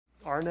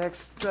Our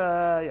next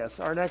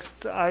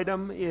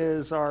item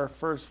is our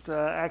first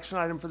action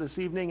item for this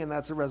evening, and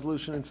that's a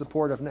resolution in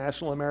support of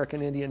National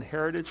American Indian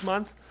Heritage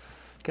Month.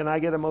 Can I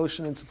get a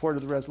motion in support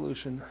of the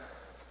resolution?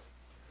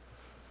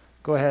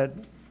 Go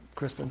ahead,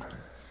 Kristen.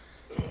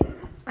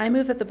 I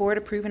move that the board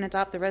approve and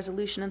adopt the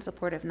resolution in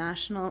support of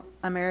National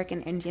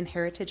American Indian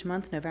Heritage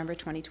Month, November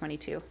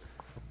 2022.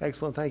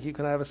 Excellent, thank you.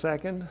 Can I have a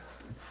second?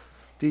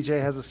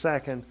 DJ has a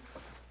second.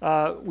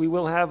 We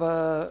will have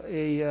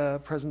a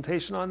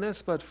presentation on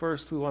this, but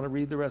first we want to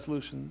read the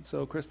resolution.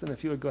 So Kristen,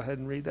 if you would go ahead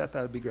and read that,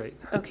 that would be great.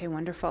 Okay,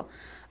 wonderful.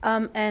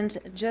 And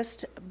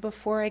just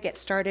before I get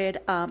started,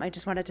 I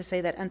just wanted to say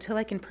that until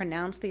I can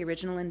pronounce the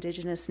original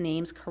Indigenous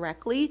names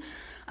correctly,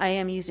 I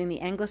am using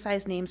the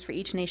anglicized names for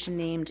each nation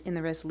named in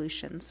the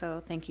resolution.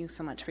 So thank you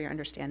so much for your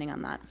understanding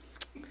on that.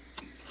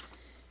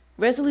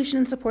 Resolution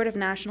in support of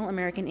National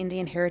American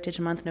Indian Heritage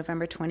Month,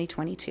 November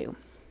 2022.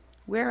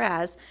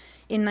 Whereas,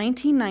 in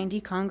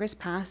 1990, Congress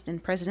passed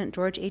and President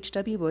George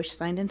H.W. Bush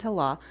signed into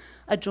law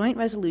a joint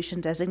resolution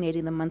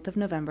designating the month of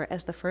November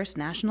as the first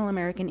National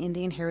American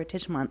Indian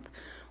Heritage Month,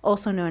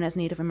 also known as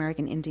Native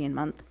American Indian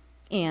Month.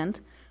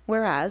 And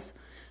whereas,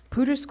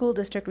 Poudre School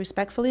District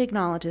respectfully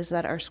acknowledges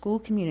that our school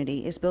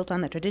community is built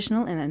on the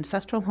traditional and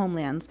ancestral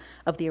homelands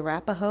of the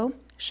Arapaho,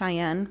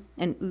 Cheyenne,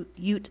 and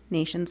Ute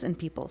nations and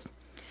peoples.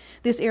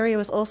 This area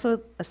was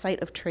also a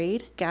site of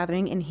trade,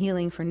 gathering, and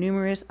healing for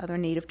numerous other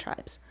Native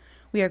tribes.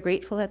 We are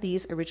grateful that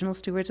these original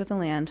stewards of the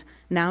land,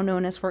 now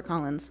known as Fort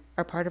Collins,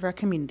 are part of our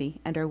community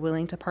and are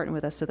willing to partner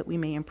with us so that we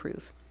may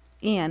improve.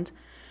 And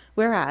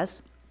whereas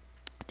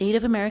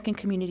Native American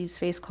communities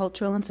face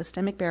cultural and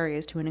systemic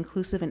barriers to an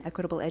inclusive and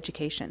equitable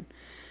education,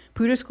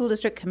 Poudre School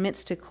District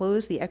commits to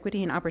close the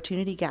equity and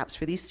opportunity gaps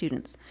for these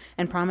students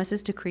and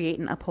promises to create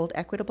and uphold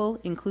equitable,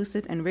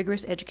 inclusive, and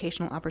rigorous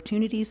educational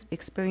opportunities,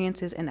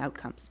 experiences, and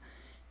outcomes.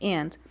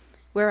 And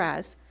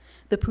whereas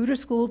the Poudre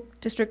School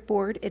District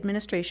Board,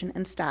 Administration,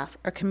 and staff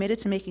are committed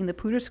to making the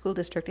Poudre School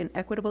District an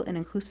equitable and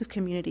inclusive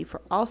community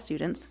for all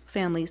students,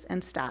 families,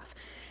 and staff,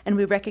 and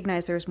we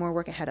recognize there is more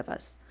work ahead of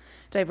us.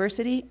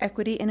 Diversity,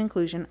 equity, and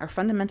inclusion are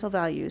fundamental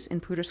values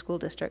in Poudre School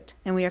District,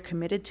 and we are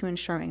committed to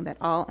ensuring that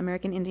all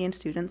American Indian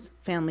students,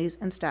 families,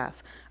 and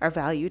staff are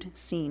valued,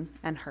 seen,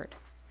 and heard.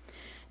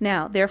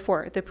 Now,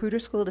 therefore, the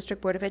Poudre School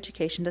District Board of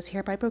Education does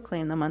hereby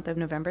proclaim the month of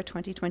November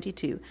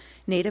 2022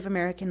 Native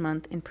American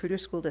Month in Poudre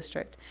School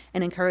District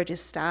and encourages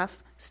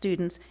staff,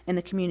 students, and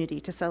the community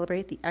to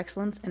celebrate the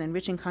excellence and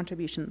enriching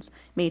contributions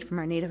made from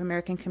our Native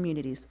American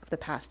communities of the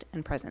past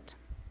and present.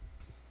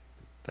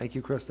 Thank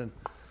you, Kristen.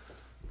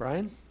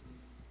 Brian?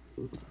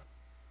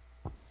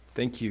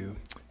 Thank you.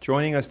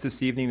 Joining us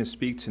this evening to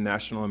speak to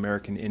National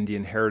American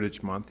Indian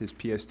Heritage Month is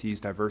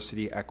PSD's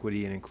Diversity,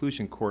 Equity, and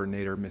Inclusion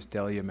Coordinator, Ms.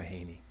 Delia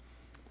Mahaney.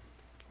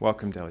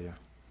 Welcome, Delia.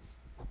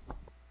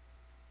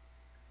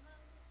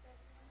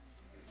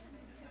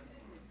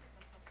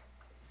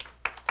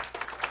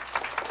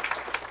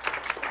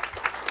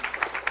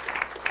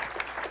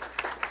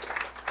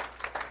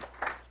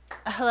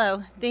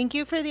 Hello. Thank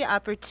you for the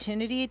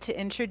opportunity to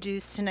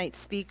introduce tonight's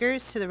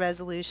speakers to the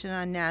resolution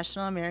on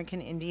National American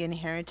Indian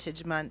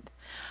Heritage Month.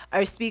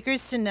 Our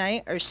speakers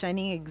tonight are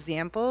shining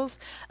examples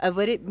of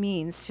what it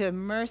means to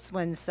immerse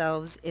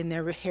oneself in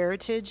their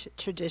heritage,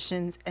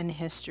 traditions, and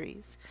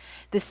histories.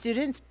 The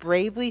students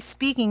bravely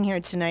speaking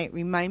here tonight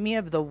remind me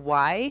of the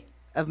why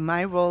of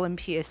my role in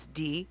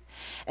PSD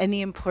and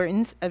the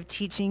importance of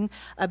teaching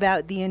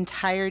about the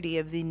entirety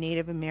of the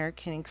Native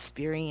American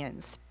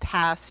experience,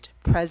 past,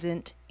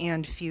 present,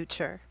 and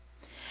future.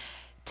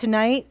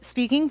 Tonight,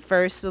 speaking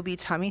first will be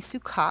Tommy Sue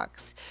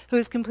Cox, who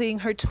is completing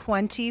her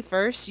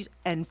 21st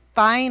and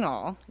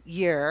final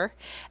year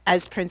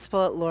as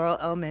principal at Laurel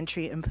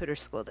Elementary in Poudre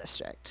School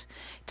District.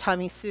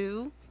 Tommy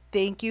Sue,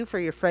 thank you for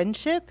your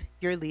friendship,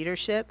 your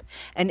leadership,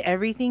 and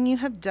everything you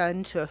have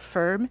done to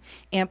affirm,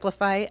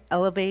 amplify,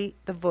 elevate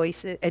the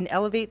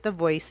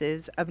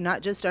voices of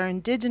not just our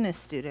Indigenous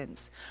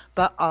students,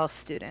 but all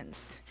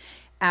students.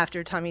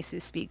 After Tommy Sue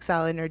speaks,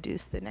 I'll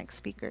introduce the next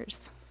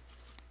speakers.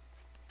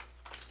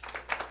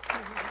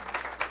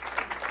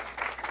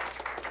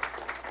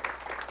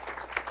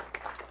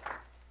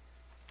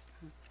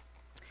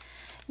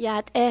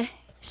 Yat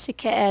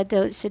shike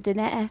do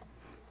shudene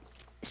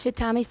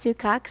Shitami Sue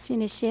Cox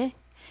Unishe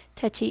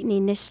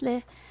Tachitni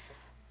Nishle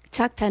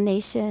Choctaw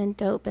Nation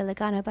do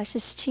Bilagana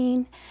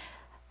Bashishchin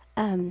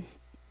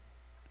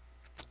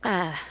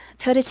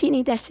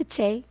Todachini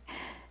Dashache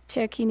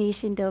Cherokee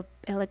Nation do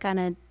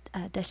Bilagana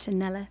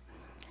Dashanella.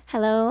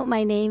 Hello,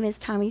 my name is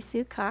Tommy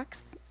Sue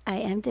Cox. I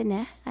am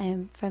Dene. I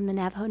am from the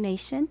Navajo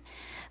Nation.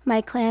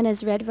 My clan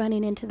is Red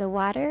Running Into the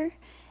Water,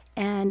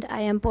 and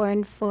I am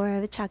born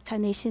for the Choctaw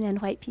Nation and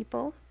white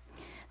people.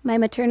 My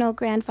maternal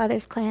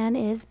grandfather's clan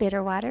is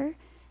Bitterwater,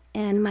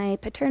 and my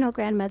paternal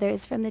grandmother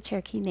is from the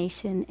Cherokee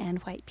Nation and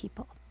white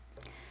people.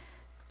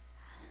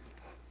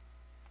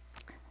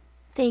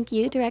 Thank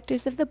you,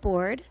 directors of the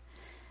board,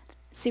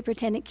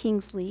 Superintendent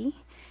Kingsley,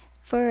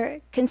 for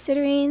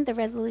considering the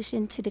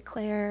resolution to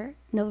declare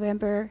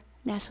November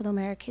National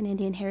American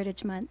Indian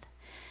Heritage Month.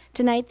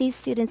 Tonight, these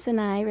students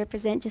and I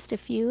represent just a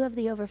few of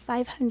the over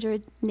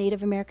 500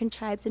 Native American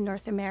tribes in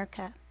North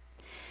America.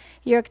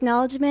 Your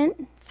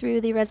acknowledgement through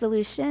the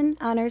resolution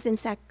honors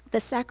the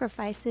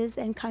sacrifices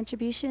and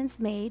contributions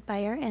made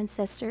by our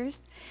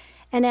ancestors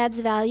and adds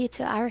value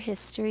to our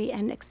history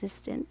and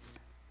existence.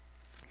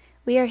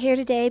 We are here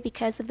today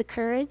because of the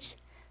courage,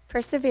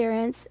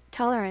 perseverance,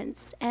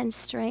 tolerance, and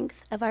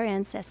strength of our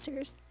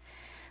ancestors.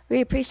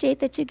 We appreciate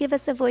that you give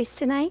us a voice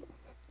tonight,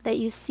 that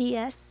you see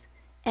us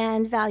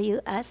and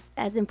value us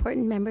as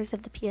important members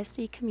of the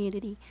PSD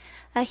community.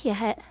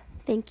 Ahiahet,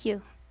 thank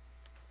you.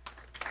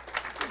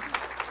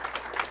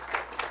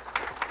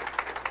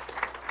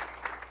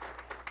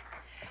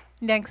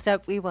 Next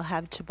up, we will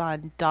have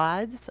Chabon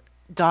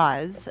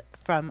Dawes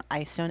from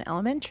Eystone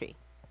Elementary.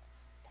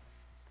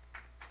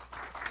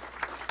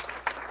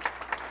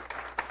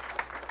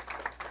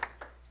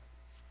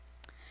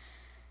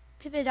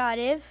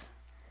 Pipidadiv,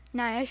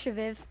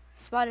 Nyashaviv,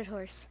 Spotted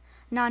Horse,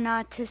 Na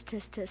na tis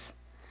tis tis.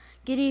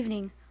 Good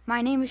evening.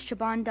 My name is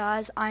Chabon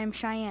Dawes. I am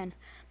Cheyenne.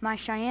 My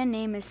Cheyenne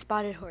name is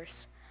Spotted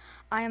Horse.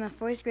 I am a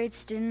 4th grade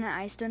student at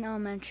Eystone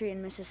Elementary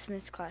in Mrs.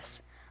 Smith's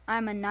class. I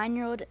am a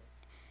 9-year-old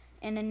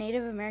and a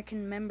Native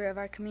American member of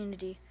our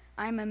community.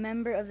 I am a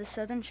member of the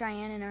Southern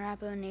Cheyenne and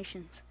Arapaho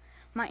nations.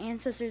 My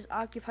ancestors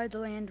occupied the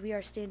land we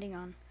are standing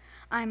on.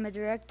 I am a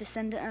direct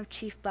descendant of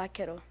Chief Black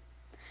Kettle.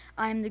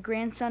 I am the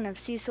grandson of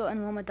Cecil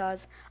and Wilma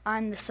Dawes. I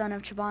am the son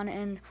of Chabon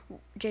and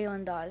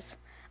Jalen Dawes.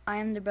 I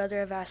am the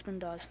brother of Aspen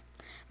Dawes.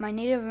 My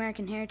Native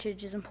American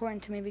heritage is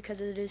important to me because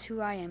it is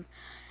who I am.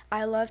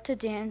 I love to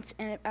dance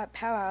and at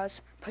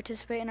powwows,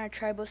 participate in our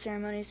tribal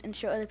ceremonies, and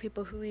show other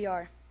people who we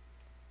are.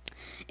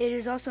 It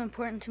is also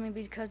important to me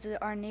because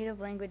our native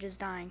language is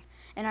dying,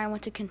 and I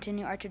want to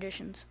continue our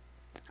traditions.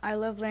 I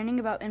love learning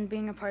about and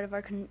being a part of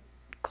our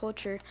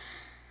culture.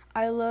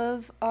 I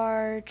love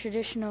our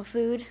traditional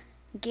food,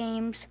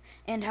 games,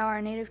 and how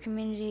our native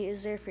community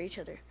is there for each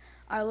other.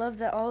 I love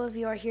that all of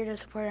you are here to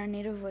support our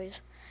native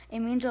ways. It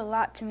means a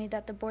lot to me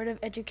that the Board of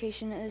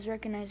Education is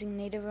recognizing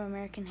Native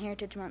American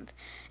Heritage Month.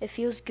 It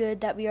feels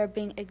good that we are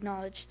being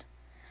acknowledged.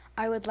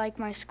 I would like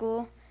my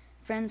school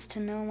friends to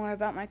know more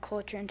about my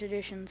culture and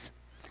traditions.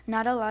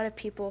 Not a lot of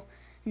people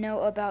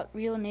know about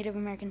real Native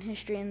American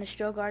history and the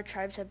struggle our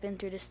tribes have been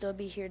through to still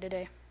be here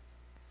today.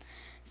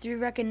 Through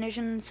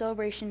recognition and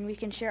celebration, we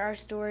can share our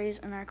stories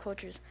and our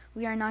cultures.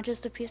 We are not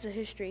just a piece of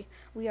history.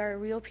 We are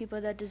real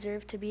people that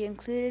deserve to be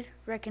included,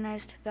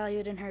 recognized,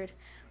 valued, and heard.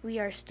 We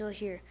are still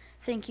here.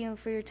 Thank you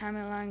for your time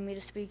and allowing me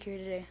to speak here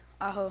today.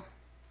 Aho.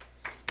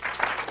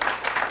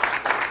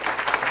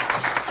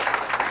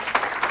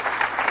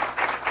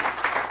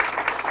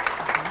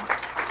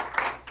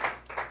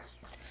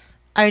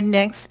 Our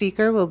next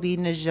speaker will be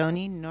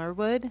Najoni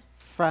Norwood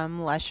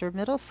from Lesher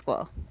Middle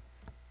School.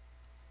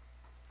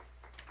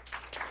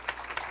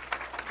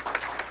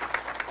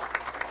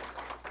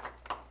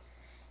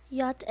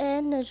 Yat e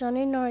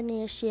Najoni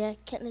Norniashia,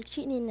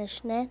 Ketnachini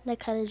Nashne,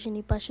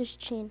 Nakalajini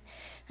Bashichin,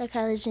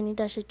 Nakalajini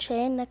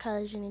Dashache,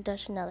 Nakalajini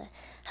Dashanele.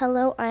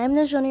 Hello, I am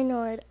Najoni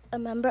Nord, a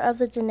member of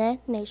the Dene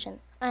Nation.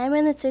 I am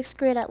in the 6th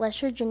grade at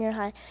Lesher Junior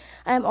High.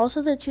 I am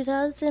also the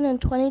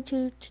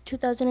 2022 to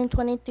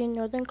 2023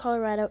 Northern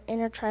Colorado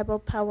Intertribal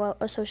Powwow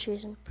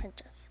Association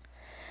Princess.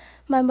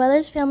 My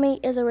mother's family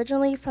is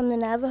originally from the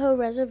Navajo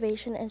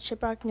Reservation in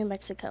Shiprock, New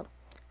Mexico,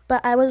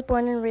 but I was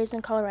born and raised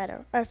in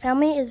Colorado. Our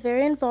family is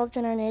very involved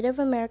in our Native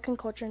American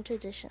culture and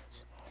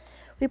traditions.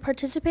 We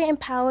participate in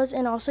powwows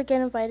and also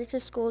get invited to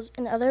schools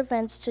and other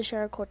events to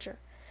share our culture.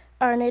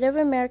 Our Native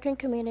American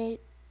community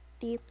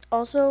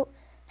also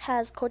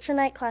has culture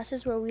night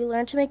classes where we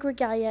learn to make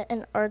regalia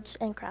and arts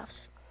and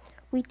crafts.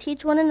 We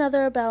teach one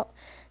another about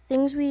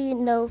things we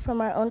know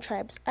from our own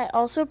tribes. I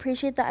also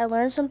appreciate that I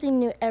learn something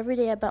new every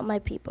day about my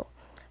people.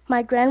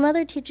 My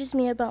grandmother teaches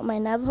me about my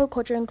Navajo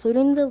culture,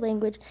 including the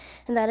language,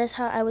 and that is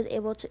how I was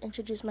able to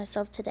introduce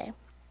myself today.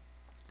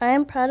 I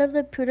am proud of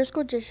the Poudre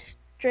School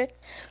District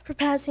for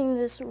passing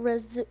this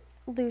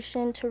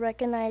resolution to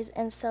recognize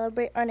and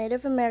celebrate our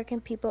Native American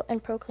people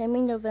and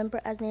proclaiming November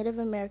as Native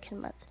American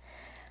Month.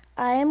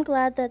 I am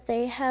glad that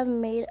they have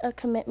made a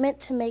commitment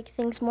to make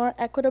things more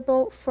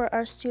equitable for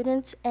our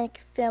students and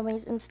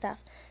families and staff.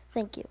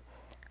 Thank you.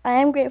 I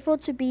am grateful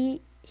to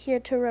be here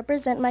to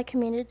represent my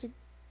community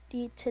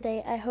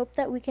today. I hope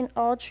that we can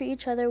all treat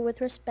each other with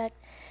respect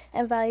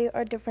and value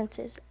our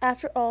differences.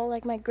 After all,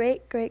 like my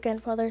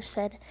great-great-grandfather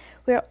said,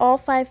 we are all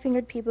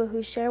five-fingered people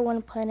who share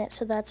one planet,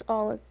 so that's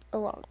all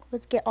along.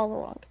 Let's get all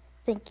along.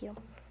 Thank you.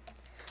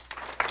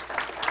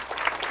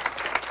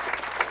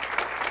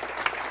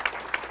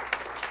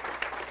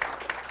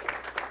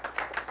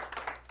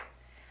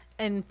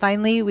 And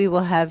finally, we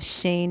will have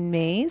Shane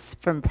Mays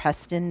from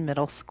Preston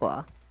Middle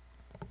School.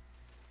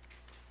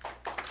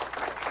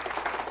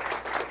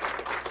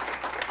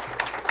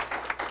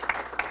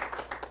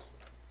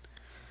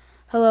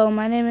 Hello,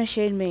 my name is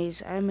Shane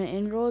Mays. I am an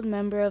enrolled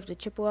member of the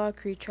Chippewa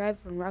Cree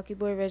tribe from Rocky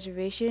Boy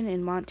Reservation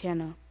in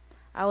Montana.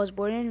 I was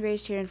born and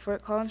raised here in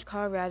Fort Collins,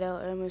 Colorado,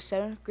 and I'm a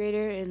 7th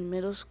grader in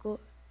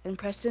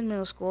Preston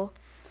Middle School.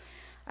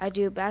 I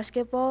do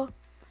basketball,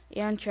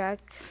 and track,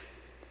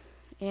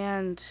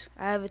 and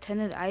I have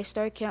attended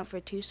iStar Camp for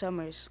 2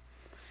 summers.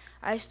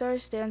 iStar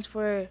stands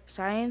for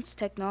Science,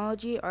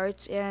 Technology,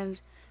 Arts,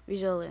 and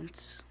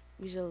Resilience.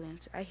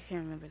 I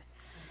can't remember.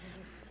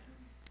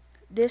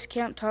 This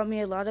camp taught me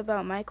a lot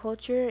about my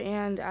culture,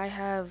 and I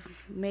have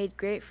made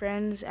great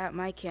friends at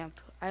my camp.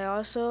 I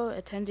also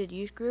attended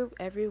youth group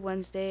every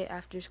Wednesday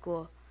after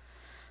school,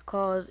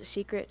 called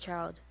Secret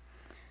Child.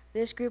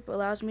 This group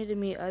allows me to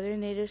meet other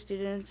Native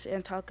students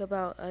and talk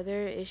about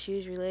other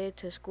issues related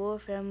to school,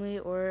 family,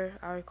 or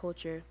our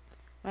culture.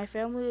 My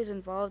family is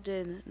involved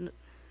in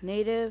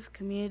Native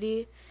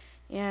community,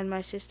 and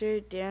my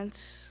sister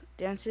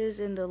dances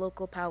in the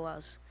local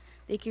powwows.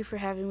 Thank you for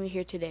having me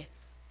here today.